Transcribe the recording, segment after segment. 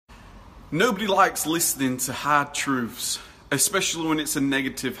Nobody likes listening to hard truths, especially when it's a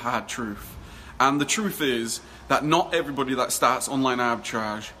negative hard truth. And the truth is that not everybody that starts online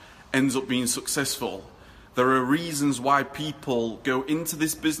arbitrage ends up being successful. There are reasons why people go into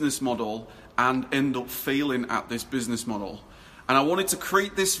this business model and end up failing at this business model. And I wanted to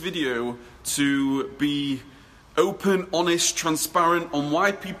create this video to be open, honest, transparent on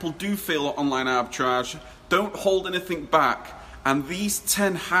why people do fail at online arbitrage. Don't hold anything back. And these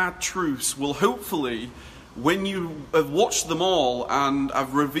 10 hard truths will hopefully, when you have watched them all and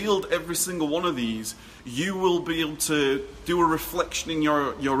I've revealed every single one of these, you will be able to do a reflection in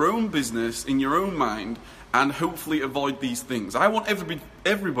your own business, in your own mind, and hopefully avoid these things. I want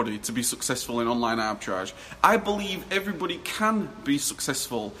everybody to be successful in online arbitrage. I believe everybody can be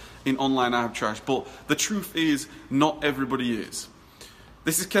successful in online arbitrage, but the truth is not everybody is.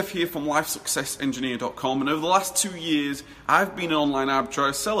 This is Kev here from LifeSuccessEngineer.com, and over the last 2 years I've been an online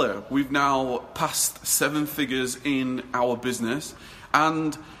arbitrage seller. We've now passed 7 figures in our business,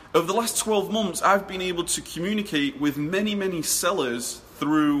 and over the last 12 months I've been able to communicate with many sellers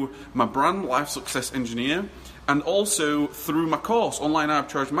through my brand, Life Success Engineer, and also through my course, Online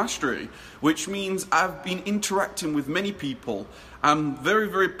Arbitrage Mastery, which means I've been interacting with many people. I'm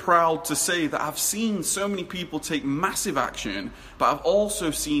very proud to say that I've seen so many people take massive action, but I've also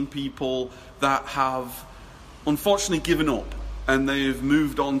seen people that have unfortunately given up and they've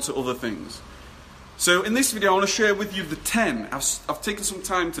moved on to other things. So in this video I want to share with you the 10, I've taken some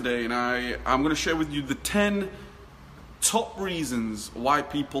time today and I'm going to share with you the 10 top reasons why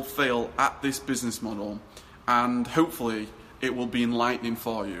people fail at this business model, and hopefully it will be enlightening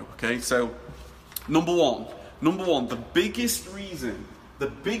for you. Okay, so number one, the biggest reason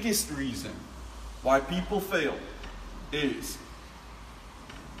why people fail is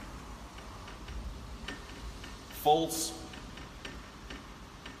false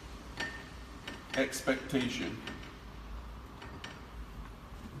expectation.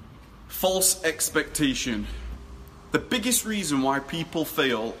 False expectation. The biggest reason why people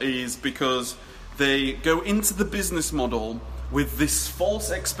fail is because they go into the business model with this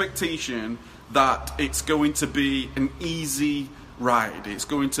false expectation that it's going to be an easy ride. It's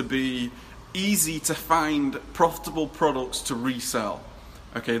going to be easy to find profitable products to resell.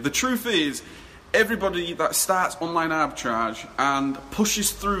 Okay, the truth is, everybody that starts online arbitrage and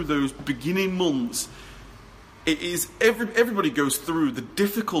pushes through those beginning months, everybody goes through the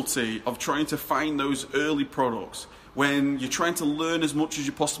difficulty of trying to find those early products. When you're trying to learn as much as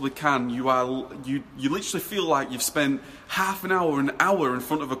you possibly can, you literally feel like you've spent half an hour in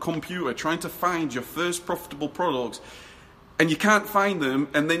front of a computer trying to find your first profitable products, and you can't find them,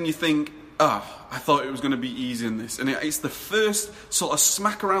 and then you think, I thought it was going to be easy in this. And it's the first sort of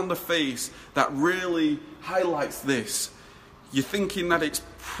smack around the face that really highlights this. You're thinking that it's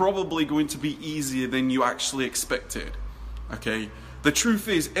probably going to be easier than you actually expected. Okay? The truth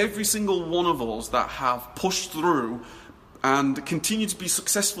is, every single one of us that have pushed through and continue to be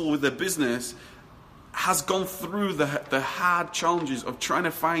successful with their business has gone through the hard challenges of trying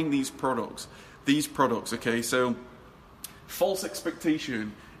to find these products. Okay? So false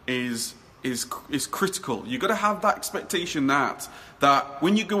expectation is critical. You've got to have that expectation that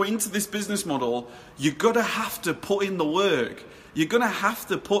when you go into this business model, you're going to have to put in the work. You're going to have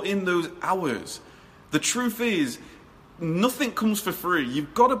to put in those hours. The truth is, nothing comes for free.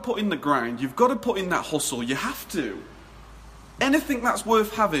 You've got to put in the grind. You've got to put in that hustle. You have to. Anything that's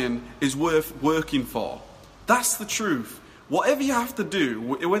worth having is worth working for. That's the truth. Whatever you have to do,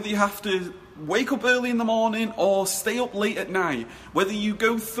 whether you have to wake up early in the morning or stay up late at night, whether you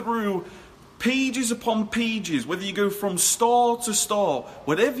go through pages upon pages, whether you go from store to store,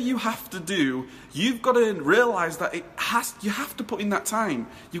 whatever you have to do, you've got to realize that you have to put in that time.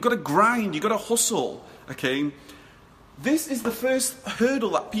 You've got to grind. You've got to hustle. Okay? This is the first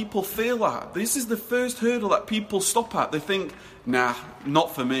hurdle that people fail at. This is the first hurdle that people stop at. They think, nah,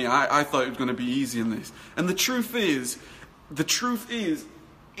 not for me. I thought it was going to be easy in this. And the truth is,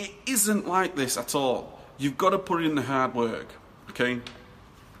 it isn't like this at all. You've got to put in the hard work. Okay?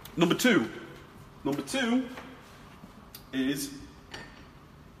 Number two is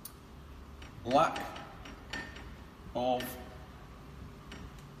lack of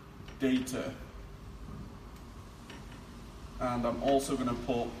data. And I'm also going to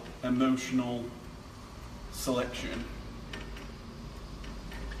put emotional selection.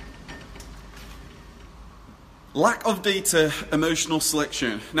 Lack of data, emotional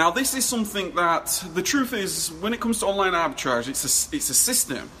selection. Now this is something that, the truth is, when it comes to online arbitrage, it's a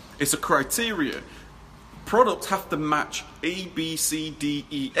system, it's a criteria. Products have to match A, B, C, D,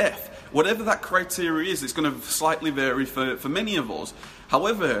 E, F. Whatever that criteria is, it's going to slightly vary for many of us.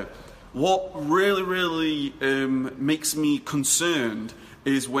 However, What really makes me concerned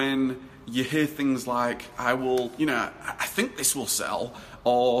is when you hear things like, I think this will sell,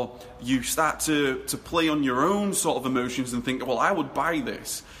 or you start to play on your own sort of emotions and think, well, I would buy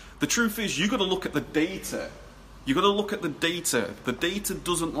this. The truth is, you've got to look at the data. You've got to look at the data. The data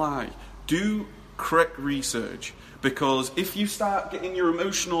doesn't lie. Do correct research, because if you start getting your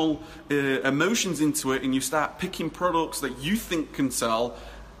emotions into it and you start picking products that you think can sell,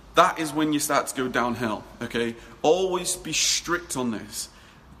 that is when you start to go downhill, okay? Always be strict on this.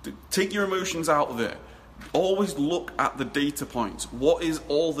 Take your emotions out of it. Always look at the data points. What is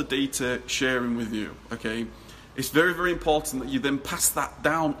all the data sharing with you, okay? It's very important that you then pass that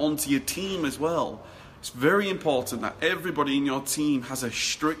down onto your team as well. It's very important that everybody in your team has a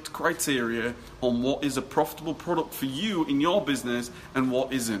strict criteria on what is a profitable product for you in your business and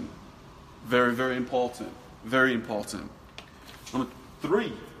what isn't. Very important. Very important. Number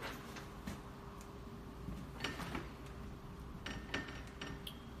 3.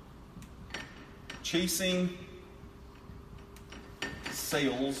 Chasing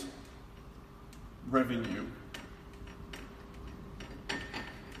sales revenue.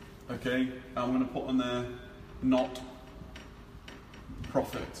 Okay, I'm going to put on there, not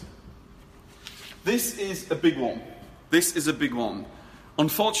profit. This is a big one. This is a big one.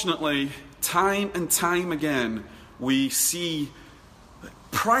 Unfortunately, time and time again, we see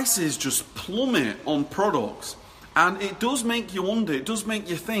prices just plummet on products. And it does make you wonder, it does make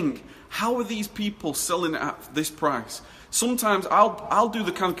you think, how are these people selling it at this price? Sometimes I'll do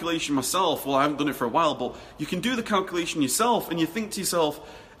the calculation myself. Well, I haven't done it for a while, but you can do the calculation yourself and you think to yourself,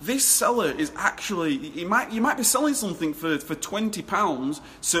 this seller is actually, you might be selling something for £20,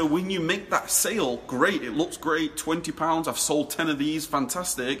 so when you make that sale, great, it looks great, £20, I've sold 10 of these,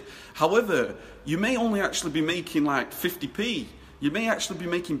 fantastic. However, you may only actually be making like 50p. You may actually be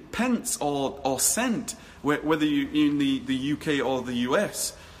making pence or cent, whether you're in the UK or the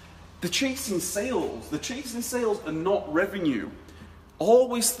US. The chasing sales are not revenue.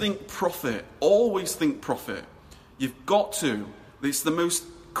 Always think profit, always think profit. You've got to. It's the most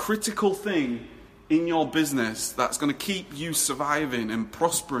critical thing in your business that's going to keep you surviving and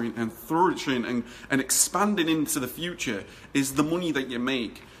prospering and flourishing and expanding into the future is the money that you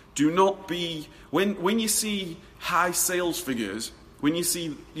make. Do not be, when you see high sales figures,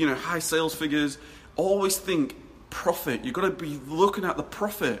 always think profit. You've got to be looking at the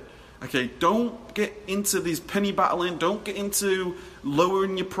profit. Okay, don't get into these penny battling. Don't get into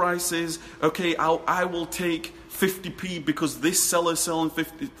lowering your prices. Okay, I will take 50p because this seller's selling for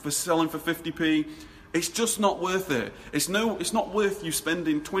 50p. It's just not worth it. It's not worth you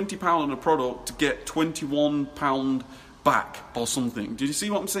spending £20 on a product to get £21 back or something. Do you see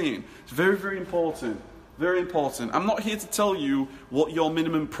what I'm saying? It's very important. Very important. I'm not here to tell you what your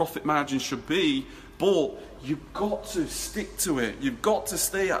minimum profit margin should be, but you've got to stick to it. You've got to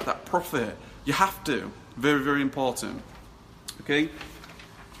stay at that profit. You have to. Very important. Okay?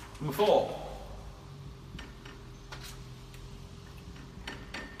 Number 4.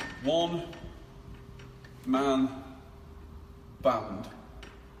 One-man band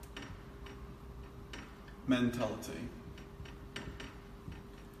mentality.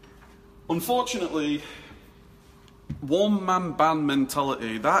 Unfortunately, one-man band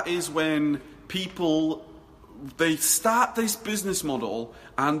mentality, that is when people, they start this business model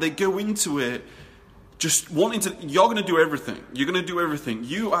and they go into it just wanting to, you're going to do everything. You're going to do everything.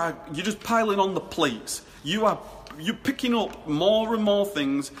 You're just piling on the plates. You're picking up more and more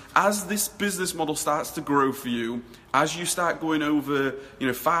things as this business model starts to grow for you. As you start going over,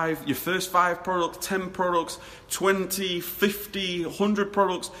 your first 5 products, 10 products, 20, 50, 100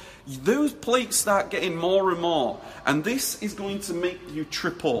 products, those plates start getting more and more. And this is going to make you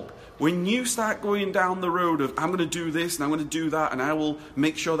trip up. When you start going down the road of, I'm going to do this and I'm going to do that, and I will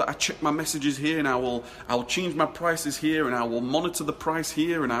make sure that I check my messages here, and I'll change my prices here, and I will monitor the price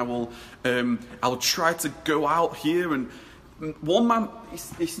here, and I'll try to go out here, and one man,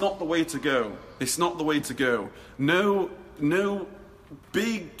 it's not the way to go. It's not the way to go. No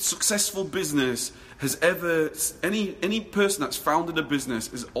big successful business has ever, any person that's founded a business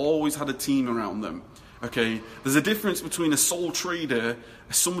has always had a team around them. Okay, there's a difference between a sole trader,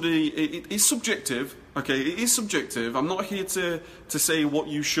 somebody, it's subjective, okay, it is subjective. I'm not here to say what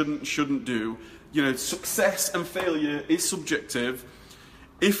you shouldn't do. Success and failure is subjective.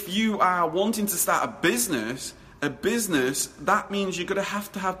 If you are wanting to start a business, that means you're going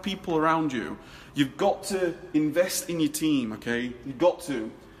to have people around you. You've got to invest in your team, okay? You've got to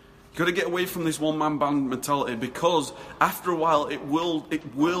get away from this one-man band mentality, because after a while it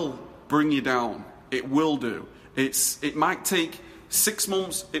will bring you down. It will do. It might take 6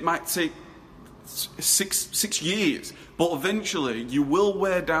 months, it might take 6 years, but eventually you will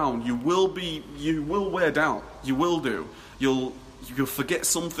wear down. You will wear down. You will do. You'll forget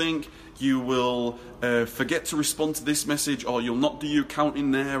something. You will forget to respond to this message, or you'll not do your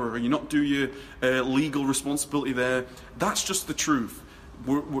accounting there, or you'll not do your legal responsibility there. That's just the truth.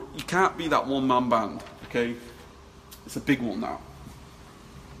 You can't be that one-man band, okay? It's a big one now.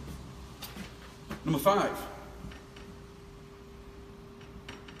 Number 5.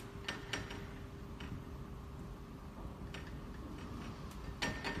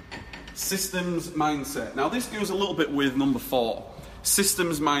 Systems mindset. Now this goes a little bit with number 4.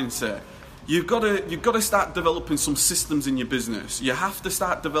 Systems mindset. You've got to start developing some systems in your business. You have to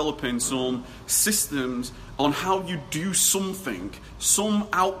start developing some systems on how you do something, some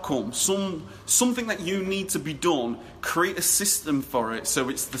outcome, something that you need to be done. Create a system for it so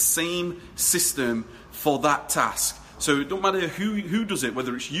it's the same system for that task. So it don't matter who does it,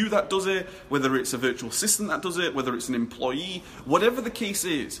 whether it's you that does it, whether it's a virtual assistant that does it, whether it's an employee, whatever the case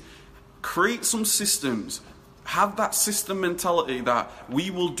is. Create some systems. Have that system mentality that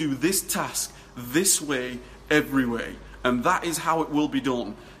we will do this task this way, every way. And that is how it will be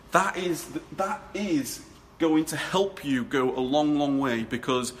done. That is going to help you go a long, long way,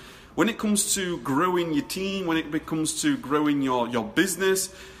 because when it comes to growing your team, when it comes to growing your business,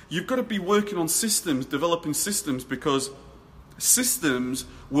 you've got to be working on systems, developing systems, because systems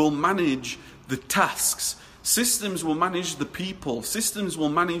will manage the tasks. Systems will manage the people. Systems will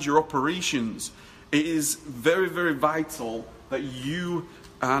manage your operations. It is very, very vital that you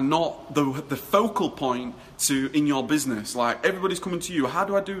are not the focal point in your business. Like, everybody's coming to you. How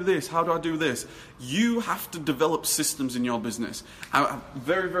do I do this? How do I do this? You have to develop systems in your business.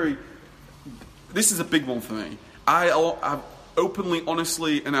 This is a big one for me. I've openly,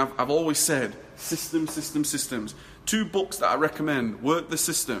 honestly, and I've always said, systems. 2 books that I recommend: Work the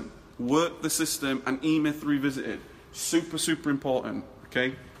System, and E-Myth Revisited. Super, super important.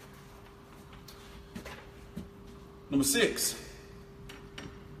 Okay. Number 6,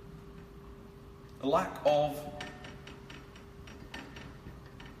 a lack of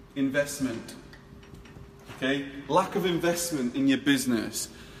investment. Okay? Lack of investment in your business.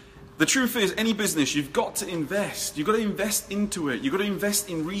 The truth is, any business, you've got to invest. You've got to invest into it. You've got to invest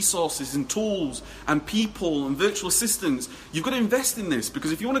in resources and tools and people and virtual assistants. You've got to invest in this,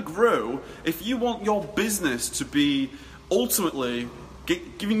 because if you want to grow, if you want your business to be ultimately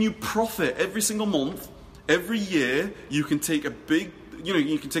giving you profit every single month, every year, you can take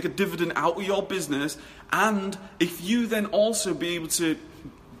you can take a dividend out of your business, and if you then also be able to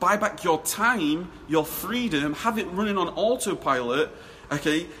buy back your time, your freedom, have it running on autopilot,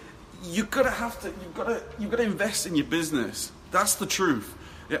 okay, you've got to invest in your business. That's the truth.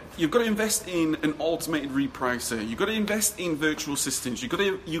 Yeah, you've got to invest in an automated repricer. You've got to invest in virtual assistants. You've got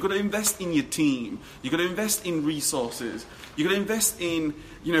to invest in your team. You've got to invest in resources. You've got to invest in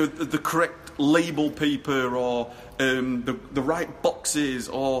the correct label paper, or the right boxes,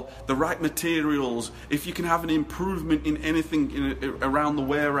 or the right materials. If you can have an improvement in anything around the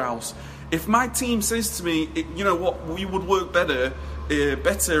warehouse. If my team says to me, you know what, we would work better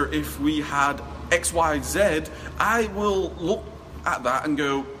if we had X, Y, Z, I will look at that and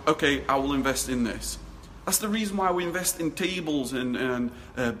go, okay, I will invest in this. That's the reason why we invest in tables and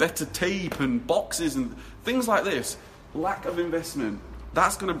better tape and boxes and things like this. Lack of investment.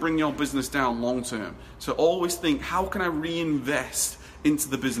 That's going to bring your business down long term. So always think, how can I reinvest into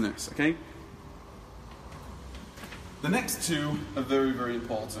the business, okay? The next 2 are very, very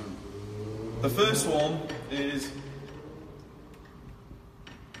important. The first one is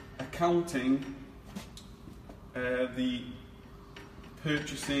accounting the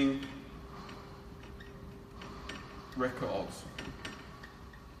purchasing records.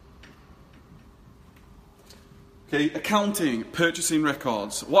 Okay, accounting, purchasing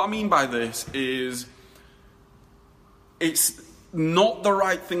records. What I mean by this is, it's not the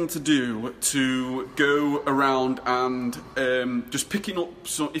right thing to do to go around and just picking up.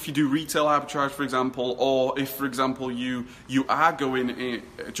 So if you do retail arbitrage, for example, or if, for example, you are going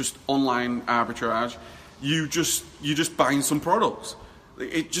just online arbitrage, you just buying some products.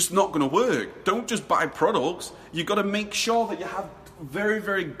 It's just not going to work. Don't just buy products. You've got to make sure that you have very,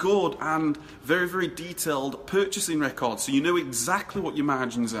 very good and very, very detailed purchasing records, so you know exactly what your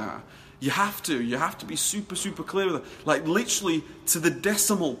margins are. You have to be super, super clear with it. Like, literally to the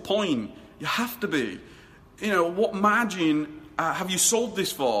decimal point. You have to be. What margin have you sold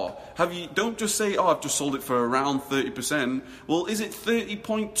this for? Don't just say, oh, I've just sold it for around 30%. Well, is it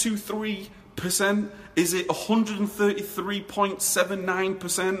 30.23%? Is it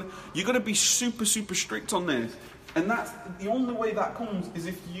 133.79%? You've got to be super, super strict on this. And that's the only way that comes is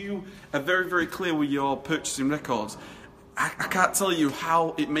if you are very, very clear with your purchasing records. I can't tell you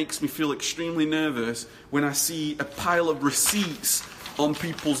how it makes me feel extremely nervous when I see a pile of receipts on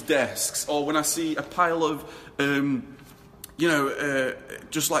people's desks, or when I see a pile of,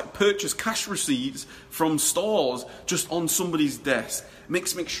 just like purchase cash receipts from stores just on somebody's desk. It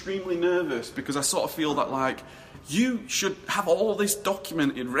makes me extremely nervous because I sort of feel that, like, you should have all this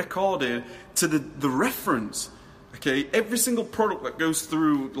documented, recorded to the reference. Okay, every single product that goes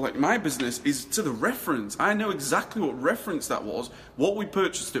through, like, my business is to the reference. I know exactly what reference that was, what we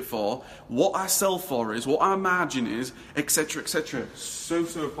purchased it for, what our sell for is, what our margin is, etc., etc. So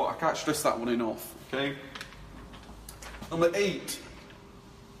important. I can't stress that one enough. Okay. Number 8.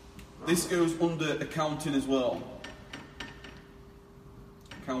 This goes under accounting as well.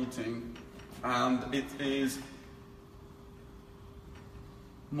 Accounting, and it is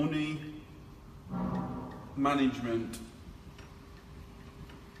money management.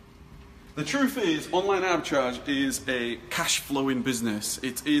 The truth is, online arbitrage is a cash flowing business.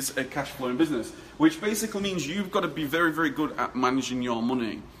 It is a cash flowing business, which basically means you've got to be very, very good at managing your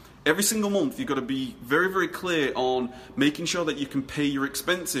money. Every single month, you've got to be very, very clear on making sure that you can pay your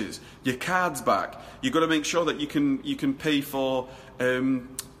expenses, your cards back. You've got to make sure that you can pay for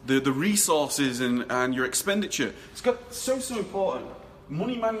the resources and your expenditure. It's got so important.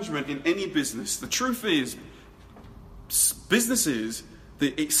 Money management in any business. The truth is, businesses,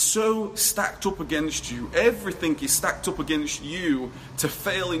 it's so stacked up against you. Everything is stacked up against you to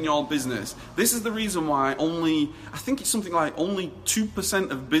fail in your business. This is the reason why only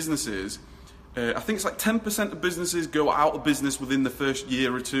 2% of businesses, I think it's like 10% of businesses go out of business within the first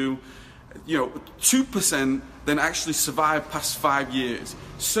year or two. 2% then actually survive past 5 years.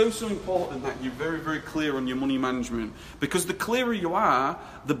 So important that you're very, very clear on your money management, because the clearer you are,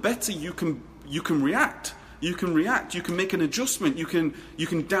 the better you can react. You can react, you can make an adjustment, you can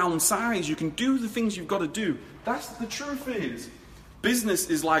downsize, you can do the things you've got to do. That's the truth is. Business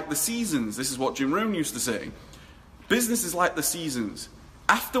is like the seasons. This is what Jim Rohn used to say. Business is like the seasons.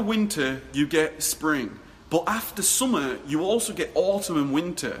 After winter, you get spring. But after summer, you also get autumn and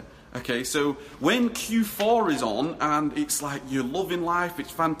winter. Okay, so when Q4 is on and it's like you're loving life,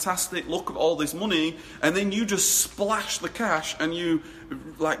 it's fantastic, look at all this money, and then you just splash the cash and you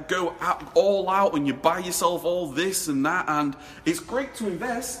like go all out and you buy yourself all this and that, and it's great to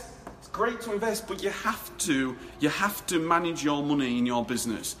invest. It's great to invest, but you have to manage your money in your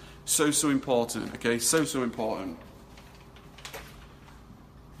business. So important. Okay, so important.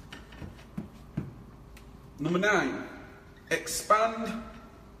 Number 9, expand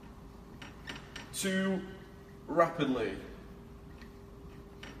too rapidly.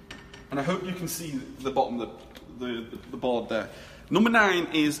 And I hope you can see the bottom of the board there. Number 9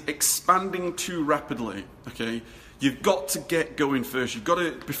 is expanding too rapidly. Okay, you've got to get going first. You've got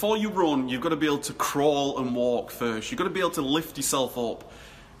to, before you run, you've got to be able to crawl and walk first. You've got to be able to lift yourself up.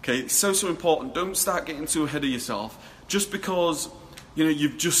 Okay, it's so important. Don't start getting too ahead of yourself. Just because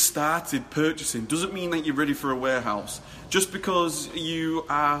you've just started purchasing doesn't mean that you're ready for a warehouse. Just because you're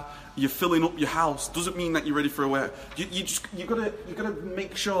filling up your house doesn't mean that you're ready for a warehouse. You've got to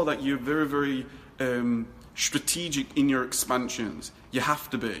make sure that you're very, very strategic in your expansions. You have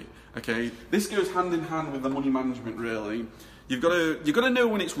to be. Okay, this goes hand in hand with the money management. Really, you've got to know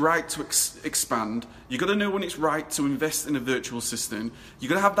when it's right to expand. You've got to know when it's right to invest in a virtual assistant.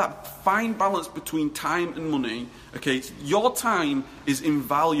 You've got to have that fine balance between time and money. Okay, your time is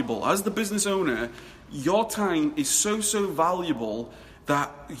invaluable as the business owner. Your time is so valuable that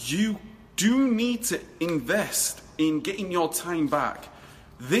you do need to invest in getting your time back.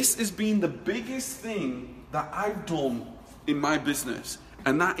 This has been the biggest thing that I've done in my business,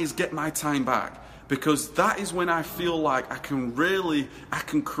 and that is get my time back, because that is when I feel like I can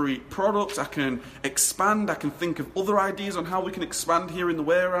create products, I can expand, I can think of other ideas on how we can expand here in the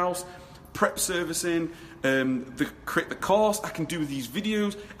warehouse, prep servicing, create the course, I can do these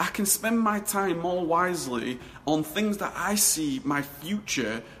videos, I can spend my time more wisely on things that I see my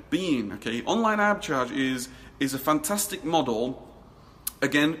future being. Okay, online arbitrage is a fantastic model.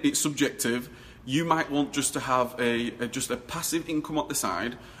 Again, it's subjective. You might want just to have just a passive income at the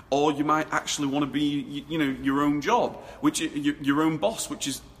side, or you might actually want to be your own job, your own boss, which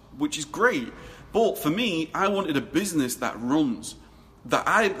is great. But for me, I wanted a business that runs. That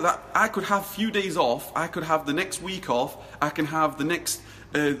I could have a few days off, I could have the next week off, I can have the next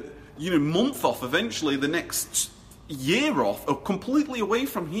month off, eventually the next year off, or completely away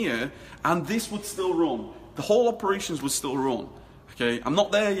from here, and this would still run. The whole operations would still run. Okay, I'm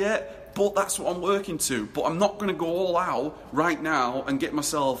not there yet, but that's what I'm working to. But I'm not going to go all out right now and get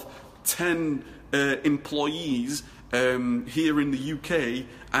myself 10 employees here in the UK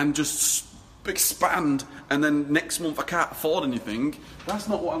and just expand, and then next month I can't afford anything. That's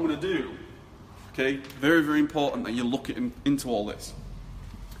not what I'm going to do. Okay, very, very important that you look into all this.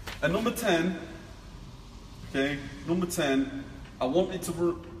 And number 10, I wanted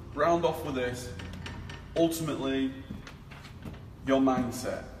to round off with this. Ultimately, your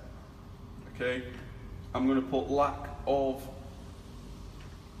mindset. Okay, I'm going to put lack of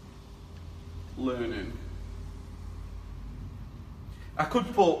learning. I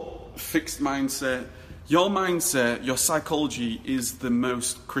could put fixed mindset. Your mindset, your psychology is the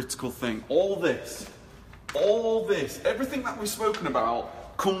most critical thing. All this, everything that we've spoken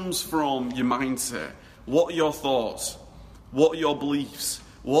about comes from your mindset. What are your thoughts? What are your beliefs?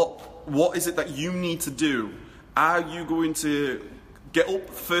 What is it that you need to do? Are you going to get up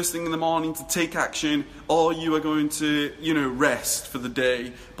first thing in the morning to take action, or you are going to, rest for the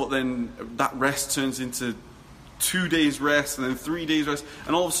day, but then that rest turns into 2 days rest and then 3 days rest,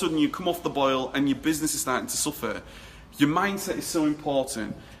 and all of a sudden you come off the boil and your business is starting to suffer? Your mindset is so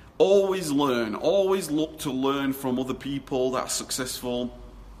important. Always learn. Always look to learn from other people that are successful.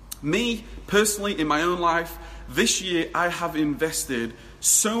 Me, personally, in my own life, this year I have invested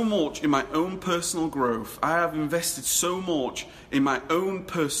so much in my own personal growth. I have invested so much in my own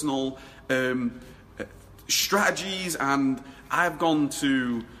personal strategies, and I've gone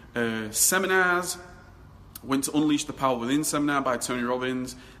to seminars. Went to Unleash the Power Within seminar by Tony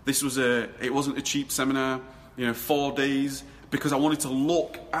Robbins. It wasn't a cheap seminar, 4 days, because I wanted to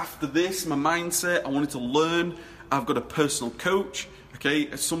look after this, my mindset. I wanted to learn. I've got a personal coach,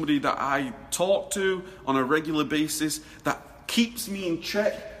 somebody that I talk to on a regular basis that keeps me in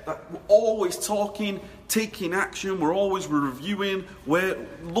check, that we're always talking, taking action, we're always reviewing, we're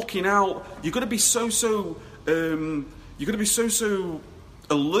looking out. You've got to be so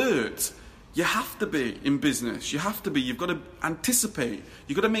alert. You have to be in business. You have to be. You've got to anticipate.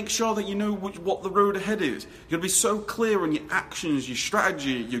 You've got to make sure that you know what the road ahead is. You've got to be so clear on your actions, your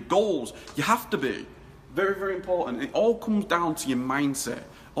strategy, your goals. You have to be. Very, very important. It all comes down to your mindset.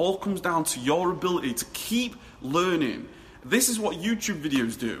 All comes down to your ability to keep learning. This is what YouTube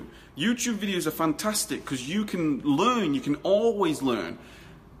videos do. YouTube videos are fantastic because you can learn. You can always learn.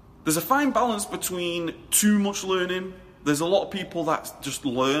 There's a fine balance between too much learning. There's a lot of people that just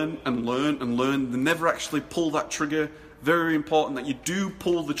learn and learn and learn. They never actually pull that trigger. Very important that you do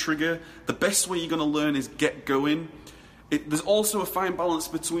pull the trigger. The best way you're going to learn is get going. There's also a fine balance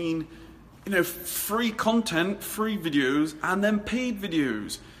between, free content, free videos, and then paid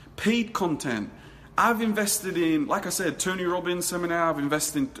videos, paid content. I've invested in, like I said, Tony Robbins seminar. I've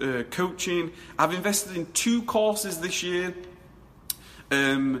invested in coaching. I've invested in 2 courses this year.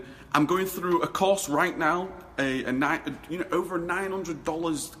 I'm going through a course right now, over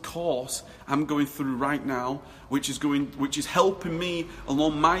 $900 course I'm going through right now, which is helping me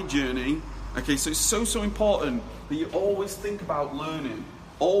along my journey. Okay, so it's so important that you always think about learning,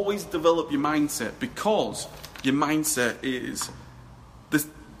 always develop your mindset, because your mindset is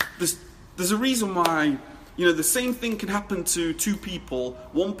there's a reason why. The same thing can happen to 2 people.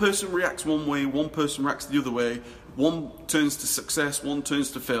 One person reacts one way, one person reacts the other way. One turns to success, one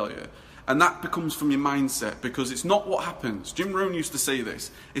turns to failure. And that becomes from your mindset, because it's not what happens. Jim Rohn used to say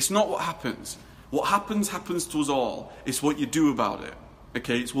this. It's not what happens. What happens to us all. It's what you do about it.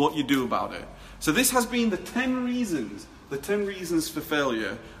 Okay, it's what you do about it. So this has been the 10 reasons for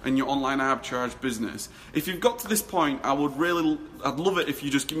failure in your online arbitrage business. If you've got to this point, I'd love it if you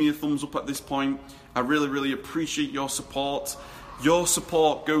just give me a thumbs up at this point. I really, really appreciate your support. Your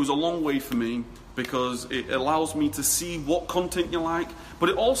support goes a long way for me, because it allows me to see what content you like, but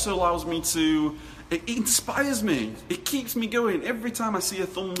it also allows me to, it inspires me. It keeps me going. Every time I see a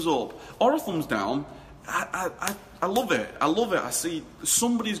thumbs up or a thumbs down, I love it. I love it. I see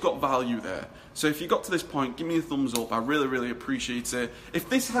somebody's got value there. So if you got to this point, give me a thumbs up. I really, really appreciate it. If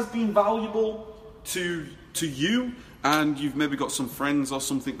this has been valuable to you, and you've maybe got some friends or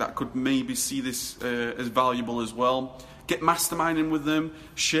something that could maybe see this as valuable as well, get masterminding with them,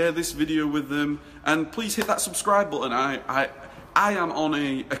 share this video with them, and please hit that subscribe button. I am on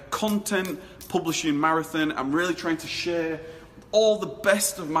a content publishing marathon. I'm really trying to share all the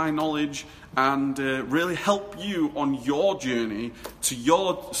best of my knowledge and really help you on your journey to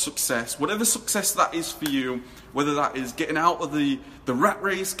your success, whatever success that is for you, whether that is getting out of the rat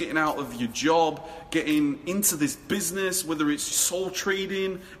race, getting out of your job, getting into this business, whether it's sole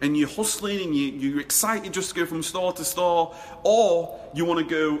trading and you're hustling and you're excited just to go from store to store, or you want to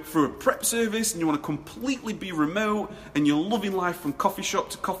go through a prep service and you want to completely be remote and you're loving life from coffee shop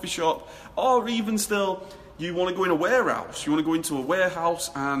to coffee shop, or even still, you want to go in a warehouse. You want to go into a warehouse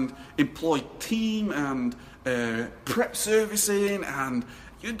and employ team and prep servicing, and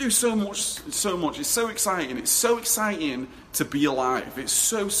you do so much. It's so exciting. It's so exciting to be alive. It's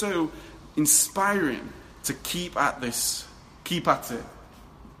so inspiring to keep at this. Keep at it.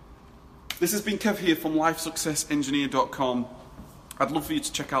 This has been Kev here from LifeSuccessEngineer.com. I'd love for you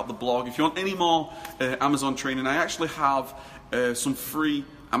to check out the blog. If you want any more Amazon training, I actually have some free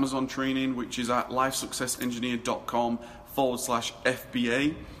Amazon training, which is at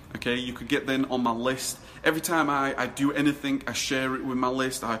LifeSuccessEngineer.com/FBA. Okay, you could get then on my list. Every time I do anything, I share it with my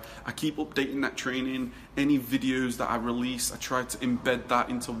list. I keep updating that training. Any videos that I release, I try to embed that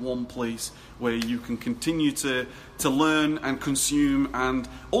into one place where you can continue to learn and consume and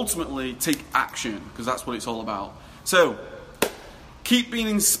ultimately take action, because that's what it's all about. So, keep being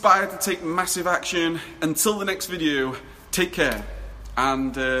inspired to take massive action. Until the next video, take care.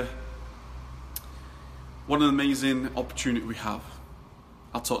 And what an amazing opportunity we have.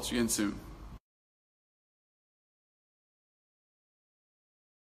 I'll talk to you again soon.